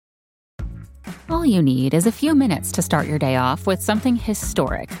All you need is a few minutes to start your day off with something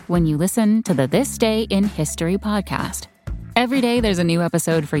historic when you listen to the This Day in History podcast. Every day there's a new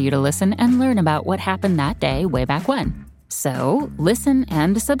episode for you to listen and learn about what happened that day way back when. So listen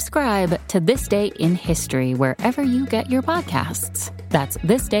and subscribe to This Day in History wherever you get your podcasts. That's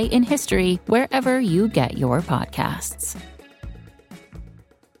This Day in History wherever you get your podcasts.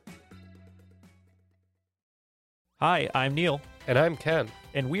 Hi, I'm Neil. And I'm Ken.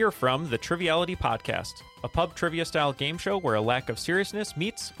 And we are from the Triviality Podcast, a pub trivia-style game show where a lack of seriousness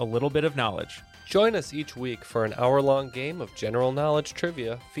meets a little bit of knowledge. Join us each week for an hour-long game of general knowledge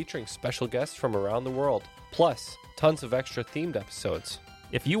trivia featuring special guests from around the world, plus tons of extra themed episodes.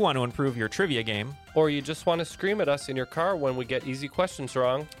 If you want to improve your trivia game, or you just want to scream at us in your car when we get easy questions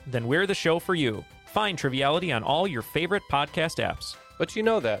wrong, then we're the show for you. Find Triviality on all your favorite podcast apps. But you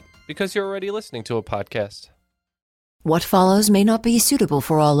know that, because you're already listening to a podcast. What follows may not be suitable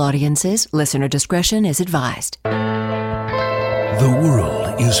for all audiences. Listener discretion is advised. The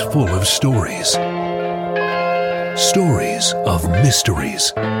world is full of stories. Stories of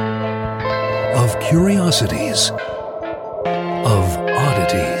mysteries, of curiosities, of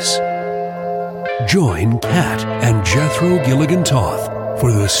oddities. Join Kat and Jethro Gilligan-Toth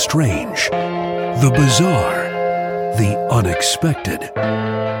for the strange, the bizarre, the unexpected,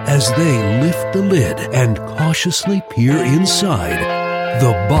 as they lift the lid and cautiously peer inside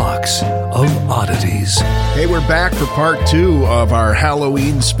the Box of Oddities. Hey, we're back for part 2 of our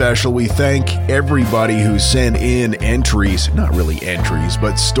Halloween special. We thank everybody who sent in entries, not really entries,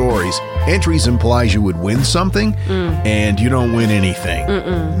 but stories. Entries implies you would win something, and you don't win anything.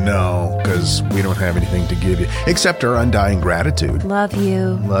 No, because we don't have anything to give you, except our undying gratitude. Love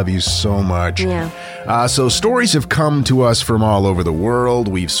you. Love you so much. Yeah. So stories have come to us from all over the world.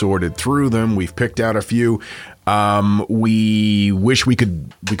 We've sorted through them. We've picked out a few. We wish we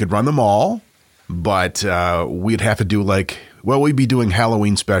could run them all, but we'd have to do we'd be doing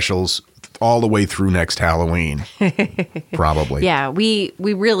Halloween specials all the way through next Halloween, probably. Yeah, we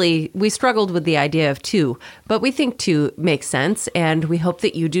struggled with the idea of 2, but we think 2 makes sense, and we hope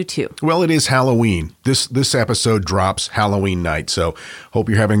that you do too. Well, it is Halloween. This episode drops Halloween night, so hope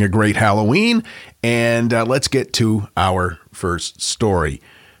you're having a great Halloween, and let's get to our first story,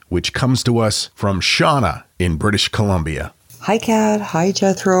 which comes to us from Shauna in British Columbia. Hi, Kat. Hi,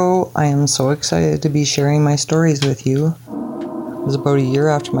 Jethro. I am so excited to be sharing my stories with you. It was about a year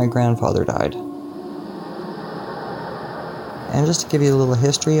after my grandfather died. And just to give you a little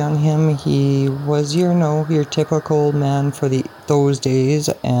history on him, he was, your typical man for those days,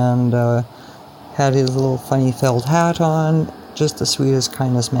 and had his little funny felt hat on. Just the sweetest,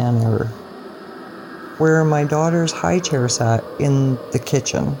 kindest man ever. Where my daughter's high chair sat in the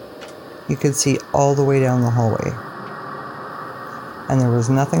kitchen, you could see all the way down the hallway. And there was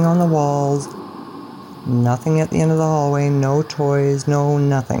nothing on the walls, nothing at the end of the hallway, no toys, no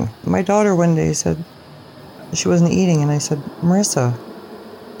nothing. My daughter one day said she wasn't eating, and I said, Marissa,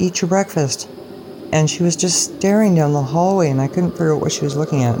 eat your breakfast. And she was just staring down the hallway, and I couldn't figure out what she was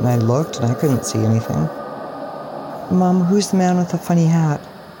looking at, and I looked and I couldn't see anything. Mom, who's the man with the funny hat?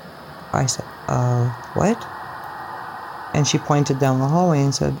 I said, what? And she pointed down the hallway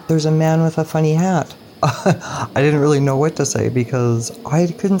and said, there's a man with a funny hat. I didn't really know what to say because I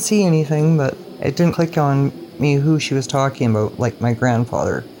couldn't see anything, but it didn't click on me who she was talking about, like my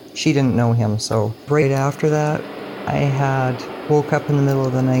grandfather. She didn't know him, so right after that, I woke up in the middle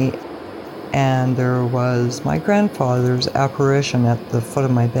of the night, and there was my grandfather's apparition at the foot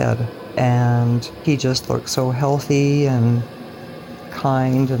of my bed. And he just looked so healthy and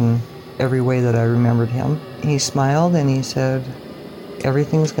kind and every way that I remembered him. He smiled and he said,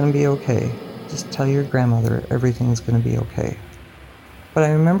 everything's going to be okay. Just tell your grandmother everything's going to be okay. But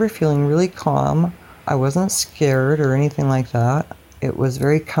I remember feeling really calm. I wasn't scared or anything like that. It was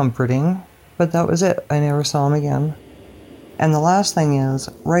very comforting, but that was it. I never saw him again. And the last thing is,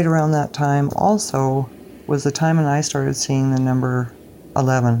 right around that time also was the time when I started seeing the number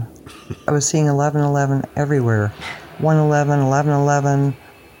 11. I was seeing 1111 everywhere. 111, 1111,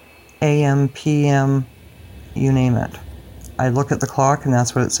 AM, PM, you name it. I look at the clock and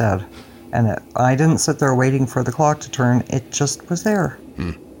that's what it said. And I didn't sit there waiting for the clock to turn. It just was there.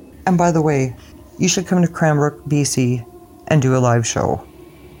 And by the way, you should come to Cranbrook, BC and do a live show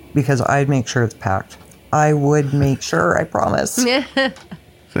because I'd make sure it's packed. I would make sure, I promise.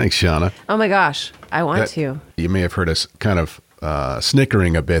 Thanks, Shauna. Oh my gosh, I want to. You may have heard us kind of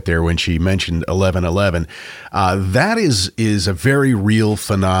snickering a bit there when she mentioned 1111. That is a very real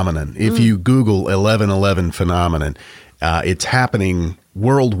phenomenon. If you Google 1111 phenomenon, it's happening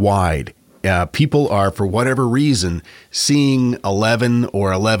worldwide. people are, for whatever reason, seeing 11 or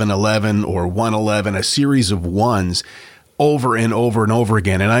 1111 or 111, a series of ones over and over and over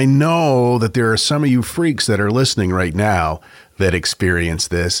again. And I know that there are some of you freaks that are listening right now that experience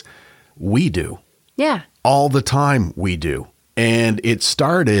this. We do. Yeah. All the time we do. And it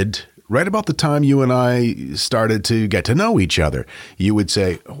started right about the time you and I started to get to know each other. You would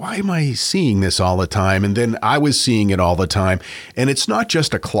say, why am I seeing this all the time? And then I was seeing it all the time. And it's not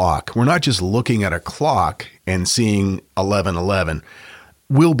just a clock. We're not just looking at a clock and seeing 1111.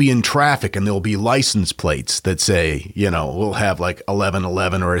 We'll be in traffic and there'll be license plates that say, we'll have like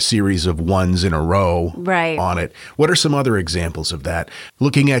 1111 or a series of ones in a row on it. What are some other examples of that?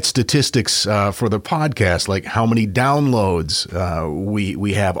 Looking at statistics for the podcast, like how many downloads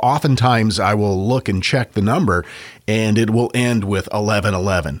we have. Oftentimes I will look and check the number and it will end with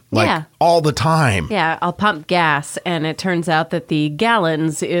 1111, like all the time. Yeah, I'll pump gas and it turns out that the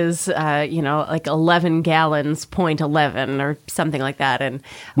gallons is, like 11 gallons, 0.11 or something like that. And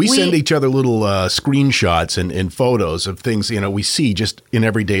we send each other little screenshots and photos of things, we see just in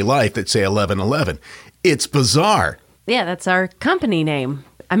everyday life that say 1111. It's bizarre. Yeah, that's our company name.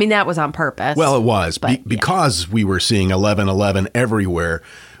 I mean, that was on purpose. Well, it was because we were seeing 1111 everywhere.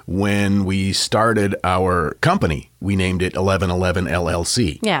 When we started our company, we named it 1111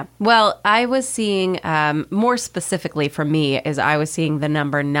 LLC. Yeah. Well, I was seeing, more specifically for me, is I was seeing the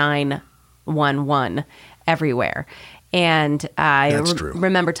number 911 everywhere. And I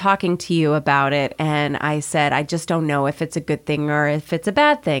remember talking to you about it, and I said, I just don't know if it's a good thing or if it's a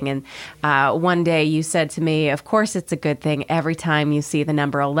bad thing. And one day you said to me, of course it's a good thing. Every time you see the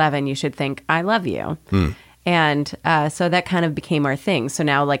number 11, you should think, I love you. And so that kind of became our thing. So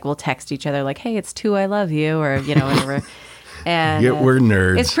now, we'll text each other, hey, it's 2, I love you, or, whatever. And we're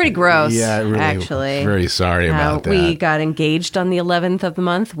nerds. It's pretty gross, really, actually. Very sorry about that. We got engaged on the 11th of the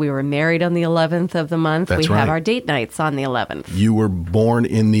month. We were married on the 11th of the month. That's we right. have our date nights on the 11th. You were born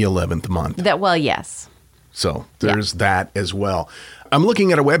in the 11th month. Yes. So there's that as well. I'm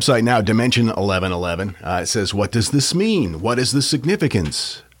looking at a website now, Dimension 1111. It says, what does this mean? What is the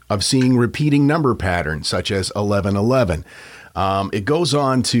significance of seeing repeating number patterns such as 1111? It goes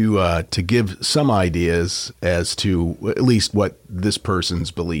on to give some ideas as to at least what this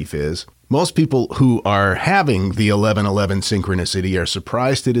person's belief is. Most people who are having the 1111 synchronicity are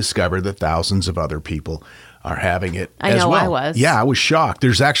surprised to discover that thousands of other people are having it as well. I was. Yeah, I was shocked.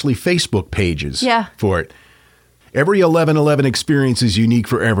 There's actually Facebook pages for it. Every 1111 experience is unique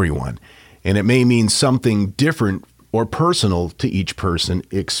for everyone, and it may mean something different or personal to each person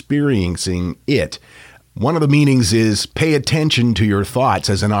experiencing it. One of the meanings is pay attention to your thoughts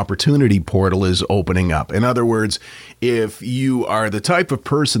as an opportunity portal is opening up. In other words, if you are the type of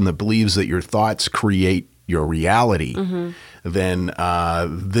person that believes that your thoughts create your reality, then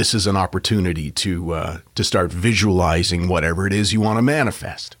this is an opportunity to start visualizing whatever it is you want to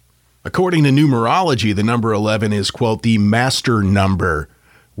manifest. According to numerology, the number 11 is, quote, the master number,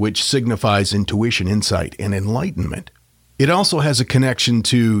 which signifies intuition, insight, and enlightenment. It also has a connection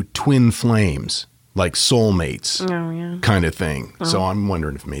to twin flames, like soulmates kind of thing. So I'm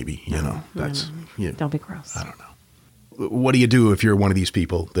wondering if maybe, that's... Don't be gross. I don't know. What do you do if you're one of these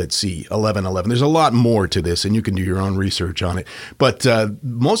people that see 1111? There's a lot more to this, and you can do your own research on it. But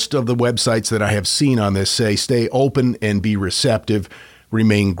most of the websites that I have seen on this say stay open and be receptive,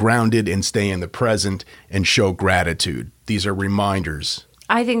 remain grounded and stay in the present, and show gratitude. These are reminders.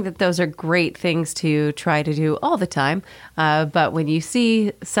 I think that those are great things to try to do all the time. But when you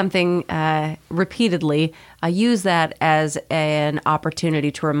see something repeatedly, use that as an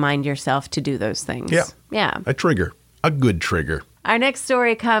opportunity to remind yourself to do those things. Yeah. A trigger. A good trigger. Our next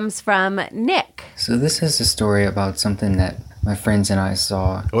story comes from Nick. So this is a story about something that my friends and I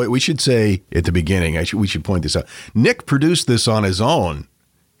saw. Oh, we should say at the beginning, we should point this out. Nick produced this on his own.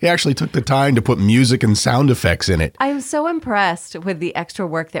 He actually took the time to put music and sound effects in it. I'm so impressed with the extra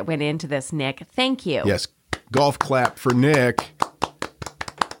work that went into this, Nick. Thank you. Yes. Golf clap for Nick.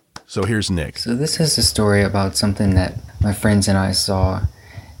 So here's Nick. So this is a story about something that my friends and I saw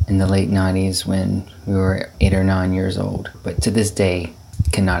in the late 90s when we were 8 or 9 years old, but to this day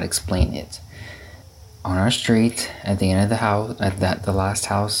cannot explain it. On our street, at the end of the house, the last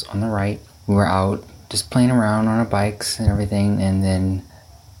house on the right, we were out just playing around on our bikes and everything, and then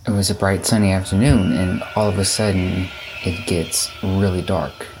it was a bright sunny afternoon, and all of a sudden it gets really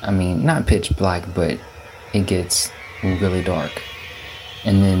dark. I mean, not pitch black, but it gets really dark.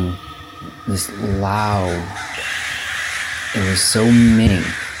 And then this loud, it was so many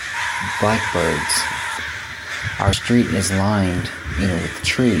blackbirds. Our street is lined, with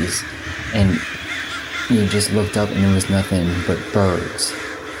trees, and we just looked up and there was nothing but birds.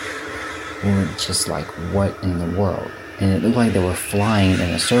 we were just like, what in the world? And it looked like they were flying in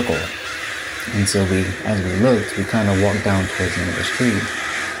a circle. And so as we looked, we kind of walked down towards the end of the street,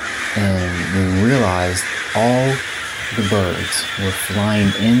 and we realized all the birds were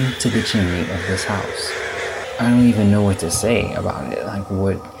flying into the chimney of this house. I don't even know what to say about it.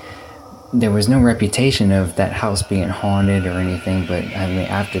 There was no reputation of that house being haunted or anything, but I mean,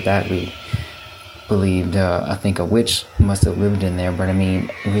 after that, we believed, I think a witch must have lived in there, but I mean,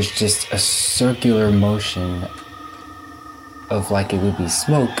 it was just a circular motion of like it would be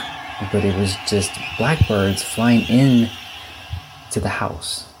smoke, but it was just blackbirds flying in to the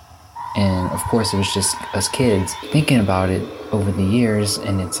house. And of course, it was just us kids thinking about it over the years,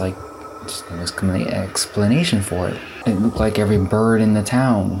 and it's like, there was an explanation for it. It looked like every bird in the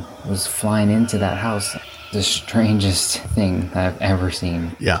town was flying into that house. The strangest thing I've ever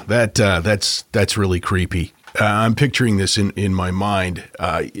seen. Yeah, that's really creepy. I'm picturing this in my mind,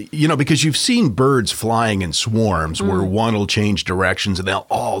 because you've seen birds flying in swarms where one will change directions and they'll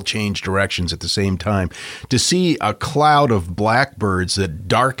all change directions at the same time. To see a cloud of blackbirds that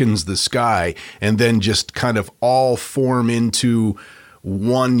darkens the sky and then just kind of all form into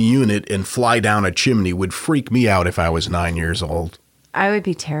one unit and fly down a chimney would freak me out if I was 9 years old. I would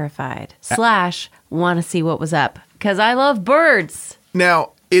be terrified. / want to see what was up, because I love birds.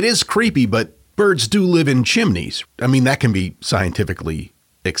 Now, it is creepy, but birds do live in chimneys. I mean, that can be scientifically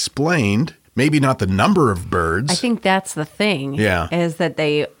explained. Maybe not the number of birds. I think that's the thing. Yeah. Is that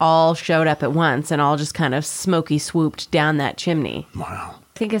they all showed up at once and all just kind of smoky swooped down that chimney. Wow.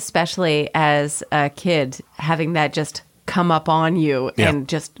 I think especially as a kid, having that just come up on you and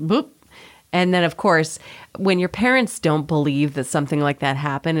just boop. And then, of course, when your parents don't believe that something like that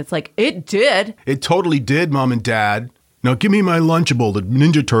happened, it's like, it did. It totally did, Mom and Dad. Now give me my Lunchable. The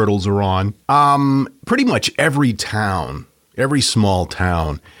Ninja Turtles are on. Pretty much every town, every small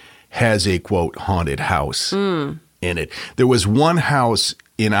town has a, quote, haunted house in it. There was one house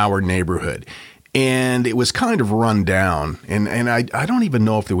in our neighborhood, and it was kind of run down. And I don't even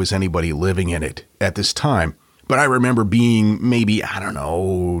know if there was anybody living in it at this time. But I remember being maybe,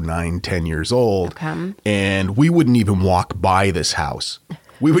 9, 10 years old, and we wouldn't even walk by this house.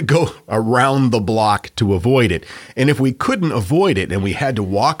 We would go around the block to avoid it. And if we couldn't avoid it and we had to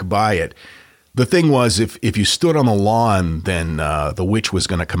walk by it, the thing was, if you stood on the lawn, then the witch was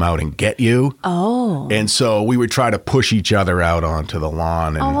going to come out and get you. Oh. And so we would try to push each other out onto the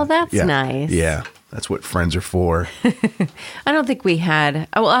lawn. And, well, that's nice. Yeah. That's what friends are for. I don't think we had,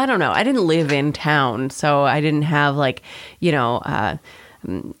 I don't know. I didn't live in town, so I didn't have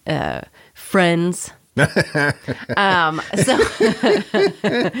friends. So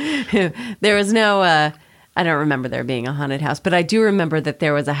there was no, I don't remember there being a haunted house, but I do remember that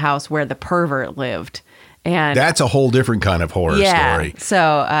there was a house where the pervert lived. And that's a whole different kind of horror story.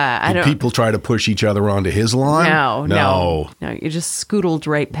 So I don't. People try to push each other onto his lawn? No. You just scootled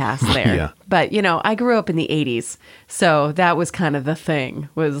right past there. Yeah. But I grew up in the 80s, so that was kind of the thing.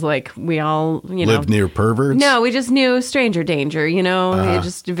 Was like we all lived near perverts. No, we just knew stranger danger. You're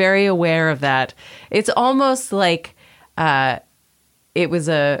just very aware of that. It's almost like it was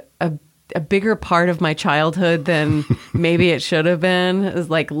a bigger part of my childhood than maybe it should have been. Is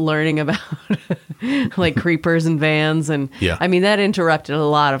like learning about like creepers and vans. And I mean, that interrupted a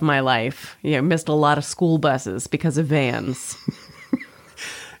lot of my life. Missed a lot of school buses because of vans.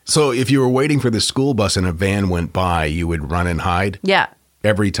 So if you were waiting for the school bus and a van went by, you would run and hide? Yeah.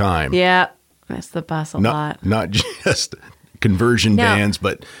 Every time? Yeah. Missed the bus a lot. Not just conversion vans,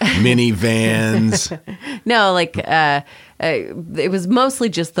 but minivans. No, it was mostly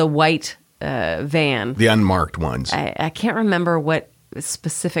just the white van. The unmarked ones. I can't remember what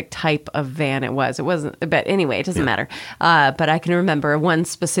specific type of van it was. It wasn't, but anyway, it doesn't matter. But I can remember one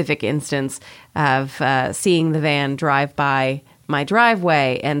specific instance of seeing the van drive by my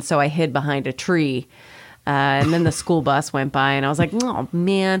driveway, and so I hid behind a tree. And then the school bus went by, and I was like, oh,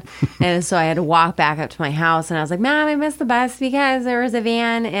 man. And so I had to walk back up to my house, and I was like, Mom, I missed the bus because there was a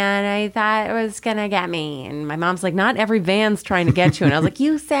van, and I thought it was going to get me. And my mom's like, not every van's trying to get you. And I was like,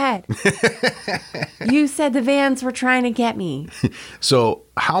 you said the vans were trying to get me. So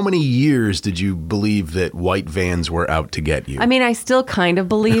how many years did you believe that white vans were out to get you? I mean, I still kind of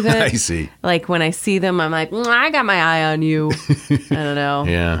believe it. I see. Like when I see them, I'm like, I got my eye on you. I don't know.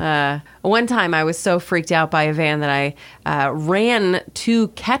 Yeah. One time I was so freaked out by a van that I ran to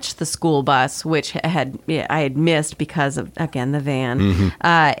catch the school bus, which I had missed because of, again, the van,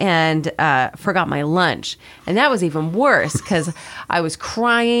 and forgot my lunch. And that was even worse because I was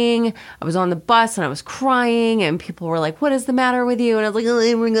crying. I was on the bus and I was crying, and people were like, what is the matter with you? And I was like,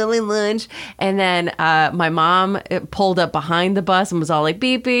 I forgot my lunch. And then my mom pulled up behind the bus and was all like,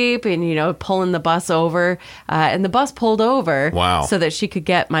 beep, beep, and, you know, pulling the bus over. And the bus pulled over so that she could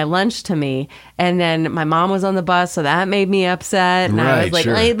get my lunch to me. And then my mom was on the bus, so that made me upset. And I was like,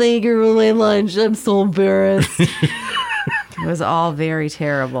 I think you're my lunch. I'm so embarrassed. It was all very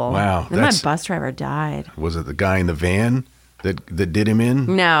terrible. Wow. And my bus driver died. Was it the guy in the van that did him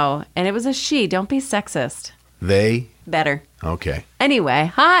in? No. And it was a she. Don't be sexist. They? Better. Okay.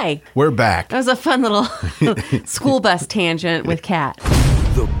 Anyway, hi. We're back. That was a fun little school bus tangent with Kat.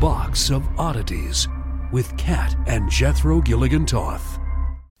 The Box of Oddities with Kat and Jethro Gilligan Toth.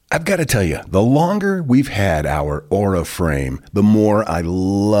 I've got to tell you, the longer we've had our Aura frame, the more I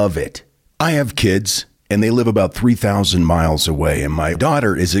love it. I have kids, and they live about 3,000 miles away, and my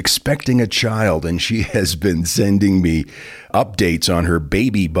daughter is expecting a child, and she has been sending me updates on her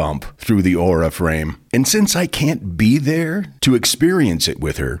baby bump through the Aura frame. And since I can't be there to experience it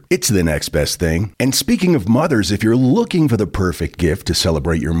with her, it's the next best thing. And speaking of mothers, if you're looking for the perfect gift to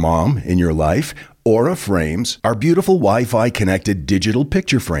celebrate your mom in your life, Aura frames are beautiful Wi-Fi connected digital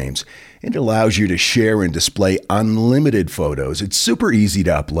picture frames. It allows you to share and display unlimited photos. It's super easy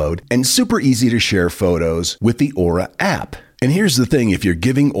to upload and super easy to share photos with the Aura app. And here's the thing, if you're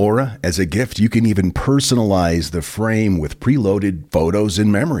giving Aura as a gift, you can even personalize the frame with preloaded photos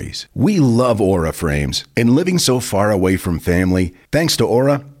and memories. We love Aura frames, and living so far away from family, thanks to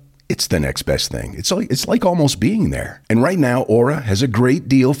Aura, it's the next best thing. It's like almost being there. And right now, Aura has a great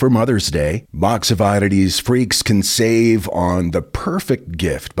deal for Mother's Day. Box of Oddities freaks can save on the perfect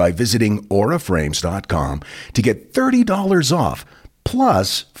gift by visiting auraframes.com to get $30 off,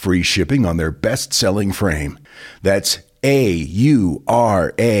 plus free shipping on their best-selling frame. That's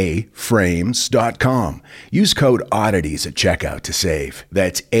AURAFrames.com. Use code oddities at checkout to save.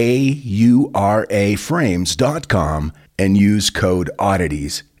 That's AURAFrames.com and use code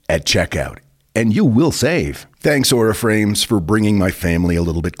oddities at checkout, and you will save. Thanks, Aura Frames, for bringing my family a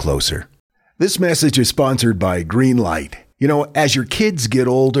little bit closer. This message is sponsored by Greenlight. You know, as your kids get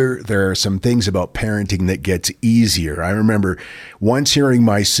older, there are some things about parenting that gets easier. I remember once hearing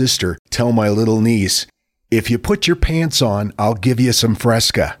my sister tell my little niece, "If you put your pants on, I'll give you some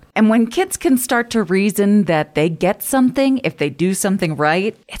Fresca." And when kids can start to reason that they get something if they do something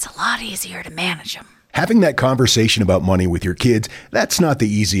right, it's a lot easier to manage them. Having that conversation about money with your kids, that's not the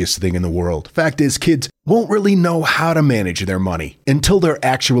easiest thing in the world. Fact is, kids won't really know how to manage their money until they're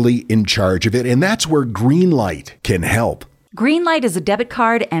actually in charge of it, and that's where Greenlight can help. Greenlight is a debit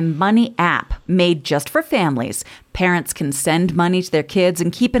card and money app made just for families. Parents can send money to their kids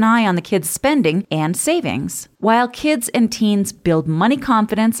and keep an eye on the kids' spending and savings, while kids and teens build money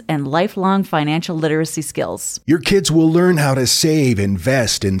confidence and lifelong financial literacy skills. Your kids will learn how to save,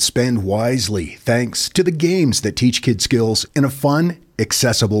 invest, and spend wisely thanks to the games that teach kids skills in a fun,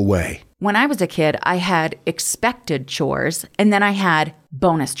 accessible way. When I was a kid, I had expected chores, and then I had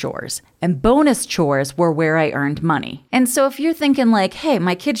bonus chores. And bonus chores were where I earned money. And so if you're thinking like, hey,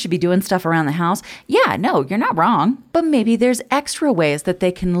 my kids should be doing stuff around the house, yeah, no, you're not wrong. But maybe there's extra ways that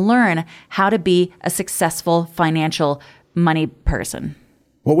they can learn how to be a successful financial money person.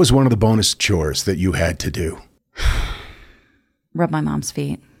 What was one of the bonus chores that you had to do? Rub my mom's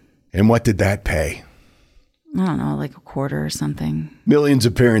feet. And what did that pay? I don't know, like a quarter or something. Millions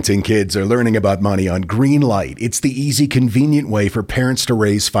of parents and kids are learning about money on Greenlight. It's the easy, convenient way for parents to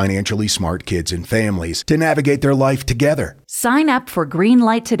raise financially smart kids and families to navigate their life together. Sign up for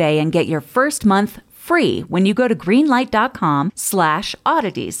Greenlight today and get your first month free when you go to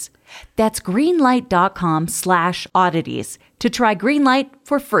greenlight.com/oddities. That's greenlight.com/oddities to try Greenlight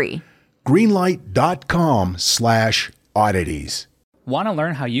for free. Greenlight.com/oddities. Want to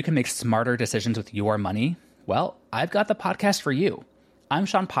learn how you can make smarter decisions with your money? Well, I've got the podcast for you. I'm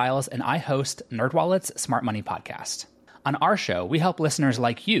Sean Piles, and I host NerdWallet's Smart Money Podcast. On our show, we help listeners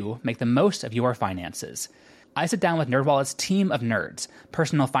like you make the most of your finances. I sit down with NerdWallet's team of nerds,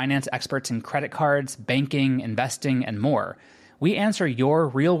 personal finance experts in credit cards, banking, investing, and more. We answer your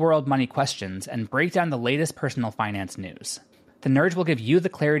real-world money questions and break down the latest personal finance news. The nerds will give you the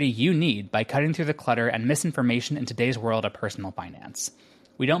clarity you need by cutting through the clutter and misinformation in today's world of personal finance.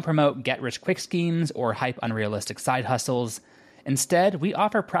 We don't promote get-rich-quick schemes or hype unrealistic side hustles. Instead, we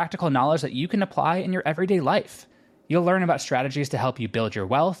offer practical knowledge that you can apply in your everyday life. You'll learn about strategies to help you build your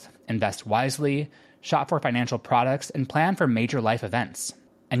wealth, invest wisely, shop for financial products, and plan for major life events.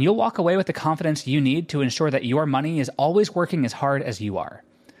 And you'll walk away with the confidence you need to ensure that your money is always working as hard as you are.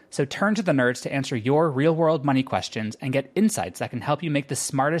 So turn to the nerds to answer your real-world money questions and get insights that can help you make the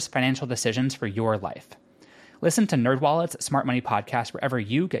smartest financial decisions for your life. Listen to NerdWallet's Smart Money Podcast wherever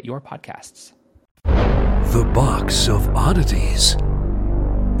you get your podcasts. The Box of Oddities.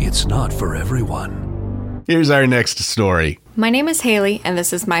 it's not for everyone. Here's our next story. My name is Haley, and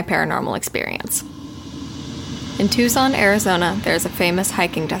this is my paranormal experience. In Tucson, Arizona, there's a famous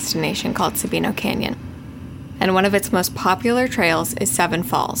hiking destination called Sabino Canyon. And one of its most popular trails is Seven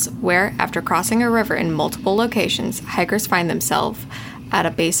Falls, where, after crossing a river in multiple locations, hikers find themselves at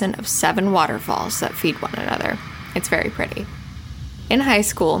a basin of 7 waterfalls that feed one another. It's very pretty. In high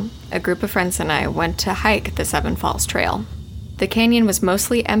school, a group of friends and I went to hike the Seven Falls Trail. The canyon was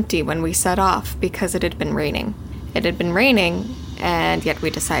mostly empty when we set off because it had been raining. It had been raining, and yet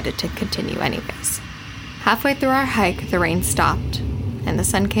we decided to continue anyways. Halfway through our hike, the rain stopped, and the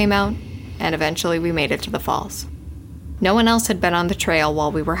sun came out, and eventually we made it to the falls. No one else had been on the trail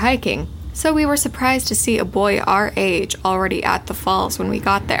while we were hiking, so we were surprised to see a boy our age already at the falls when we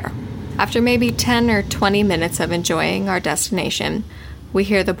got there. After maybe 10 or 20 minutes of enjoying our destination, we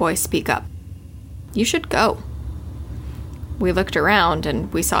hear the boy speak up. "You should go." We looked around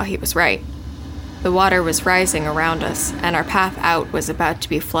and we saw he was right. The water was rising around us, and our path out was about to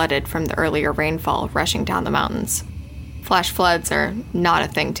be flooded from the earlier rainfall rushing down the mountains. Flash floods are not a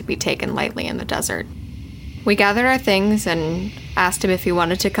thing to be taken lightly in the desert. We gathered our things and asked him if he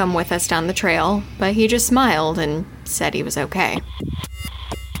wanted to come with us down the trail, but he just smiled and said he was okay.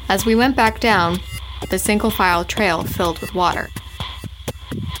 As we went back down, the single-file trail filled with water.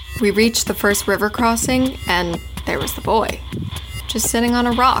 We reached the first river crossing, and there was the boy, just sitting on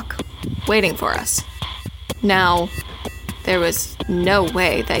a rock, waiting for us. Now, there was no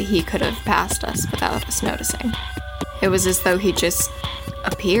way that he could have passed us without us noticing. It was as though he just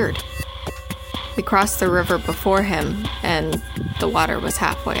appeared. We crossed the river before him, and the water was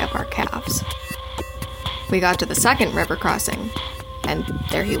halfway up our calves. We got to the second river crossing, and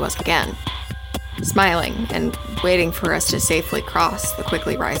there he was again, smiling and waiting for us to safely cross the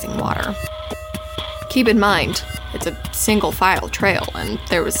quickly rising water. Keep in mind, it's a single-file trail, and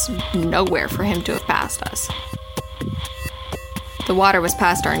there was nowhere for him to have passed us. The water was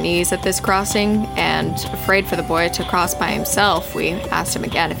past our knees at this crossing, and afraid for the boy to cross by himself, we asked him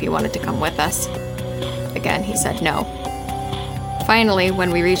again if he wanted to come with us. Again, he said no. Finally,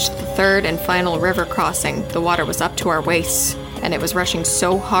 when we reached the third and final river crossing, the water was up to our waists, and it was rushing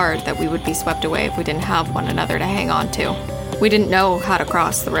so hard that we would be swept away if we didn't have one another to hang on to. We didn't know how to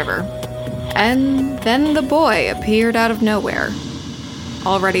cross the river. And then the boy appeared out of nowhere,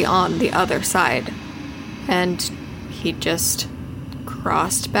 already on the other side. And he just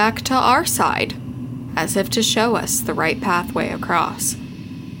crossed back to our side, as if to show us the right pathway across.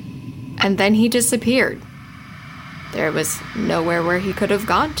 And then he disappeared. There was nowhere where he could have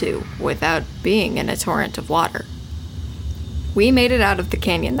gone to without being in a torrent of water. We made it out of the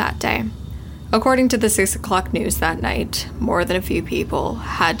canyon that day. According to the 6 o'clock news that night, more than a few people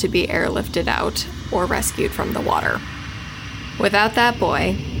had to be airlifted out or rescued from the water. Without that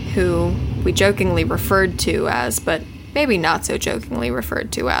boy, who we jokingly referred to as, but maybe not so jokingly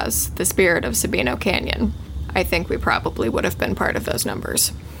referred to as, the spirit of Sabino Canyon, I think we probably would have been part of those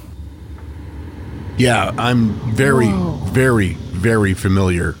numbers. Yeah, I'm very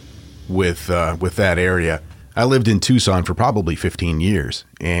familiar with that area. I lived in Tucson for probably 15 years,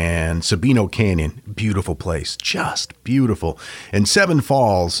 and Sabino Canyon, beautiful place, just beautiful. And Seven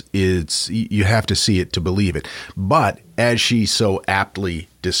Falls, you have to see it to believe it. But as she so aptly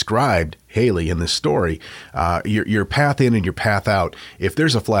described, Haley, in this story, your path in and your path out, if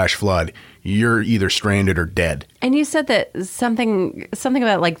there's a flash flood, you're either stranded or dead. And you said that something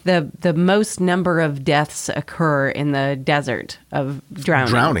about like the most number of deaths occur in the desert of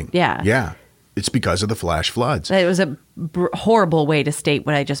drowning. Yeah. It's because of the flash floods. It was a horrible way to state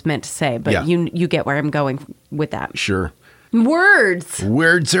what I just meant to say, but yeah. You get where I'm going with that. Sure.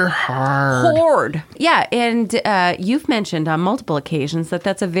 Words are hard. Yeah, and you've mentioned on multiple occasions that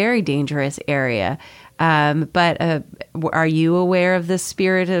that's a very dangerous area. But are you aware of the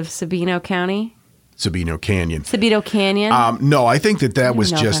spirit of Sabino County? Sabino Canyon. Sabino Canyon? No, I think that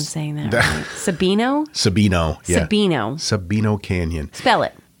was just... if I'm saying that right. Sabino? Sabino, yeah. Sabino Canyon. Spell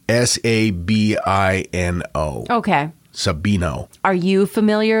it. Sabino. Okay. Sabino. Are you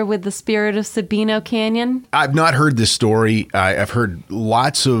familiar with the spirit of Sabino Canyon? I've not heard this story. I've heard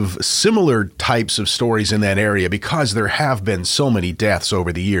lots of similar types of stories in that area because there have been so many deaths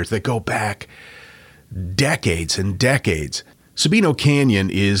over the years that go back decades and decades. Sabino Canyon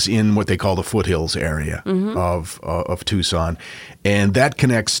is in what they call the foothills area of Tucson, and that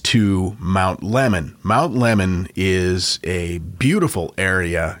connects to Mount Lemmon. Mount Lemmon is a beautiful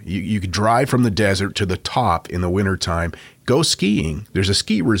area. You could drive from the desert to the top in the wintertime, go skiing. There's a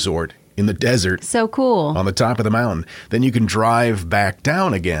ski resort in the desert. So cool. On the top of the mountain. Then you can drive back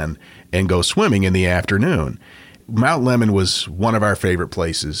down again and go swimming in the afternoon. Mount Lemmon was one of our favorite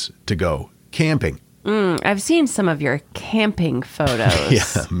places to go camping. I've seen some of your camping photos.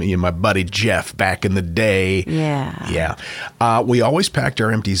 Yeah, me and my buddy Jeff back in the day. Yeah. We always packed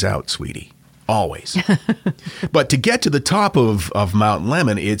our empties out, sweetie. Always. But to get to the top of Mount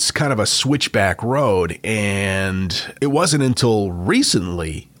Lemmon, it's kind of a switchback road. And it wasn't until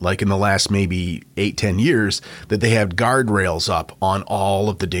recently, like in the last maybe 8-10 years, that they have guardrails up on all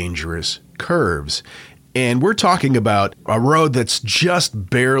of the dangerous curves. And we're talking about a road that's just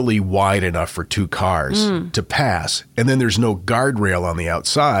barely wide enough for 2 cars to pass. And then there's no guardrail on the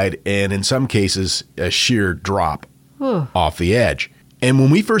outside. And in some cases, a sheer drop off the edge. And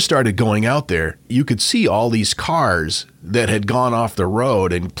when we first started going out there, you could see all these cars that had gone off the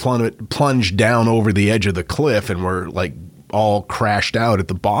road and plunged down over the edge of the cliff and were like all crashed out at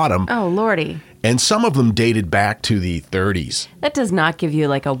the bottom. Oh, Lordy. And some of them dated back to the 30s. That does not give you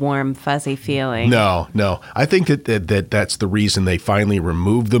like a warm, fuzzy feeling. No. I think that's the reason they finally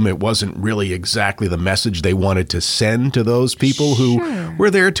removed them. It wasn't really exactly the message they wanted to send to those people who were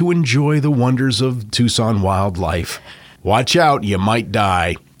there to enjoy the wonders of Tucson wildlife. Watch out, you might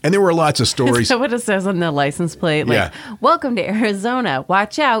die. And there were lots of stories. Is that what it says on the license plate? Like, welcome to Arizona.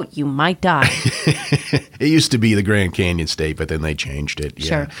 Watch out, you might die. It used to be the Grand Canyon State, but then they changed it. Yeah.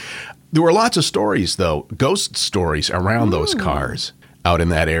 Sure. There were lots of stories, though, ghost stories around those cars out in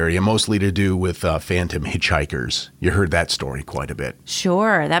that area, mostly to do with phantom hitchhikers. You heard that story quite a bit.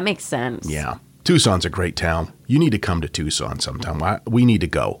 Sure, that makes sense. Yeah. Tucson's a great town. You need to come to Tucson sometime. We need to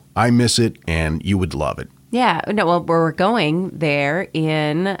go. I miss it, and you would love it. Yeah. No, well, we're going there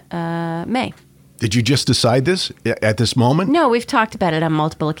in May. Did you just decide this at this moment? No, we've talked about it on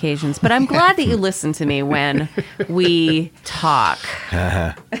multiple occasions, but I'm glad that you listen to me when we talk.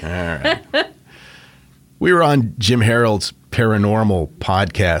 All right. We were on Jim Harold's paranormal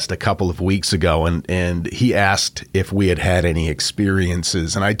podcast a couple of weeks ago, and he asked if we had any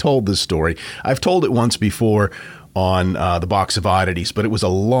experiences, and I told this story. I've told it once before on the Box of Oddities, but it was a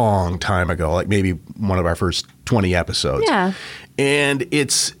long time ago, like maybe one of our first 20 episodes. Yeah. And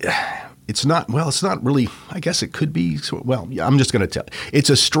it's not really, I guess it could be, well, I'm just going to tell. It's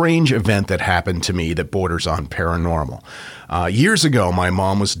a strange event that happened to me that borders on paranormal. Years ago, my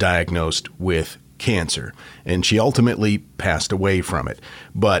mom was diagnosed with cancer, and she ultimately passed away from it.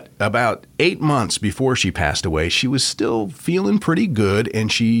 But about 8 months before she passed away, she was still feeling pretty good,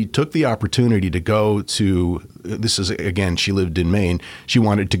 and she took the opportunity to go to, she lived in Maine, she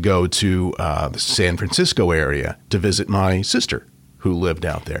wanted to go to the San Francisco area to visit my sister, who lived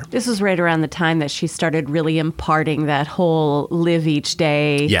out there. This was right around the time that she started really imparting that whole live each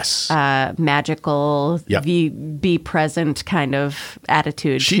day, magical, be present kind of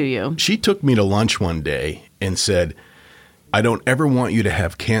attitude to you. She took me to lunch one day and said, I don't ever want you to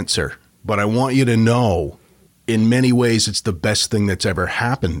have cancer, but I want you to know in many ways it's the best thing that's ever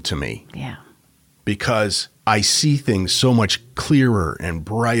happened to me. Yeah. Because I see things so much clearer and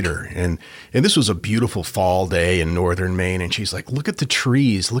brighter. And this was a beautiful fall day in northern Maine. And she's like, look at the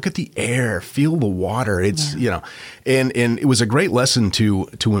trees, look at the air, feel the water. It's, and it was a great lesson to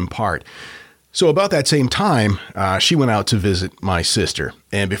impart. So about that same time, she went out to visit my sister.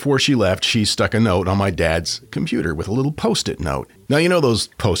 And before she left, she stuck a note on my dad's computer with a little Post-it note. Now, you know those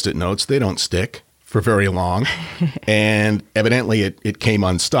Post-it notes, they don't stick for very long. And evidently it came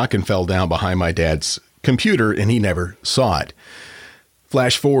unstuck and fell down behind my dad's computer, and he never saw it.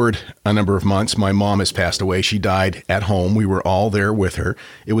 Flash forward a number of months, my mom has passed away. She died at home. We were all there with her.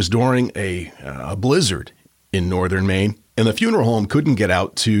 It was during a blizzard in northern Maine, and the funeral home couldn't get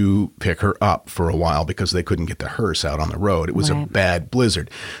out to pick her up for a while because they couldn't get the hearse out on the road. It was a bad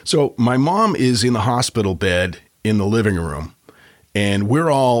blizzard. So my mom is in the hospital bed in the living room, and we're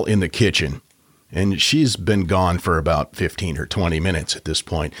all in the kitchen. And she's been gone for about 15 or 20 minutes at this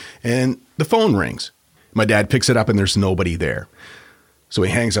point. And the phone rings. My dad picks it up and there's nobody there. So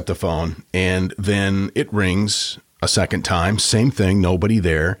he hangs up the phone, and then it rings a second time. Same thing, nobody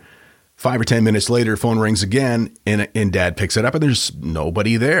there. 5 or 10 minutes later, phone rings again, and Dad picks it up and there's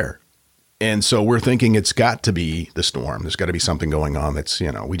nobody there. And so we're thinking it's got to be the storm. There's got to be something going on that's,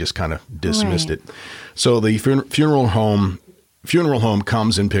 we just kind of dismissed it. So the funeral home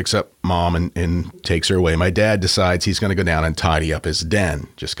comes and picks up Mom and takes her away. My dad decides he's going to go down and tidy up his den,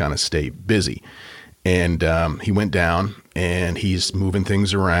 just kind of stay busy. And he went down and he's moving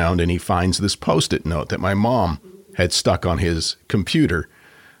things around, and he finds this Post-it note that my mom had stuck on his computer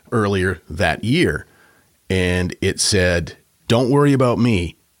earlier that year. And it said, "Don't worry about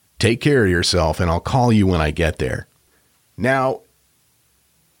me. Take care of yourself, and I'll call you when I get there." Now,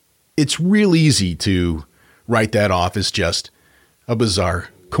 it's real easy to write that off as just a bizarre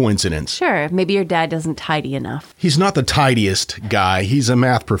coincidence. Sure, maybe your dad doesn't tidy enough. He's not the tidiest guy. He's a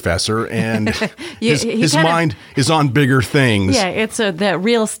math professor, and his mind is on bigger things. Yeah, it's that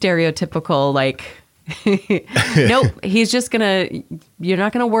real stereotypical, like, nope, you're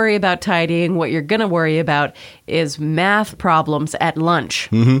not gonna worry about tidying. What you're gonna worry about is math problems at lunch.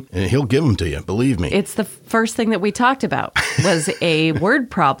 Mm-hmm. And he'll give them to you, believe me. It's the first thing that we talked about was a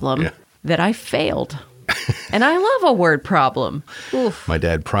word problem that I failed. And I love a word problem. Oof. My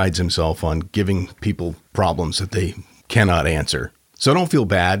dad prides himself on giving people problems that they cannot answer. So don't feel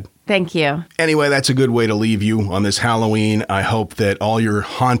bad. Thank you. Anyway, that's a good way to leave you on this Halloween. I hope that all your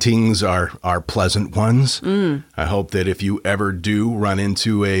hauntings are pleasant ones. I hope that if you ever do run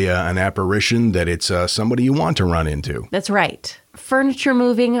into an apparition, that it's somebody you want to run into. That's right. Furniture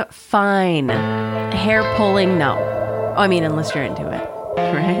moving, fine. Hair pulling, no. I mean, unless you're into it.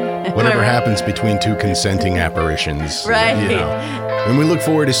 Right? Whatever happens between two consenting apparitions. Right. And we look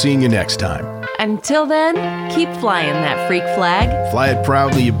forward to seeing you next time. Until then, keep flying that freak flag. Fly it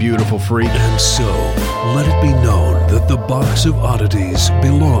proudly, you beautiful freak. And so, let it be known that the Box of Oddities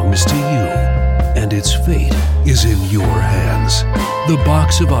belongs to you, and its fate is in your hands. The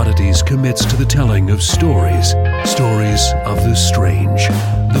Box of Oddities commits to the telling of stories of the strange,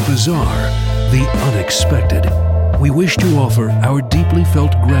 the bizarre, the unexpected. We wish to offer our deeply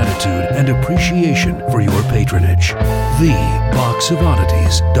felt gratitude and appreciation for your patronage.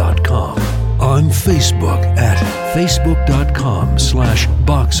 TheBoxOfOddities.com. On Facebook at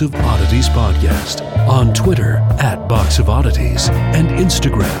facebook.com/Box of Oddities Podcast. On Twitter at Box of Oddities. And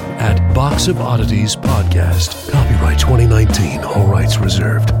Instagram at Box of Oddities Podcast. Copyright 2019. All rights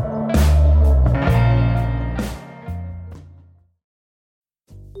reserved.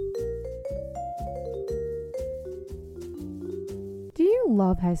 Do you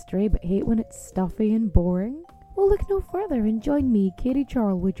love history but hate when it's stuffy and boring? Well, look no further and join me, Katie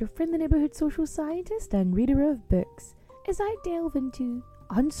Charlwood, your friend the neighbourhood social scientist and reader of books, as I delve into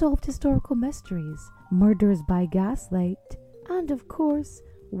unsolved historical mysteries, murders by gaslight, and of course,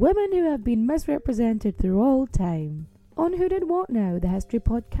 women who have been misrepresented through all time. On Who Did What Now, the history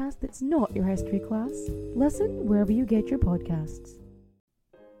podcast that's not your history class. Listen wherever you get your podcasts.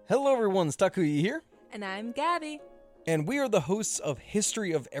 Hello everyone, Stakuyi here. And I'm Gabby. And we are the hosts of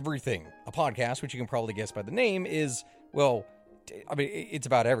History of Everything, a podcast which you can probably guess by the name is, well, I mean, it's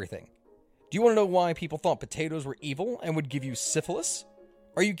about everything. Do you want to know why people thought potatoes were evil and would give you syphilis?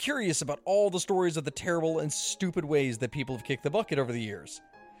 Are you curious about all the stories of the terrible and stupid ways that people have kicked the bucket over the years?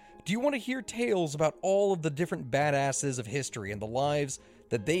 Do you want to hear tales about all of the different badasses of history and the lives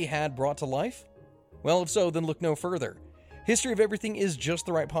that they had brought to life? Well, if so, then look no further. History of Everything is just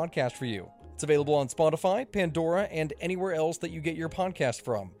the right podcast for you. It's available on Spotify, Pandora, and anywhere else that you get your podcast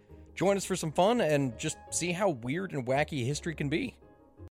from. Join us for some fun and just see how weird and wacky history can be.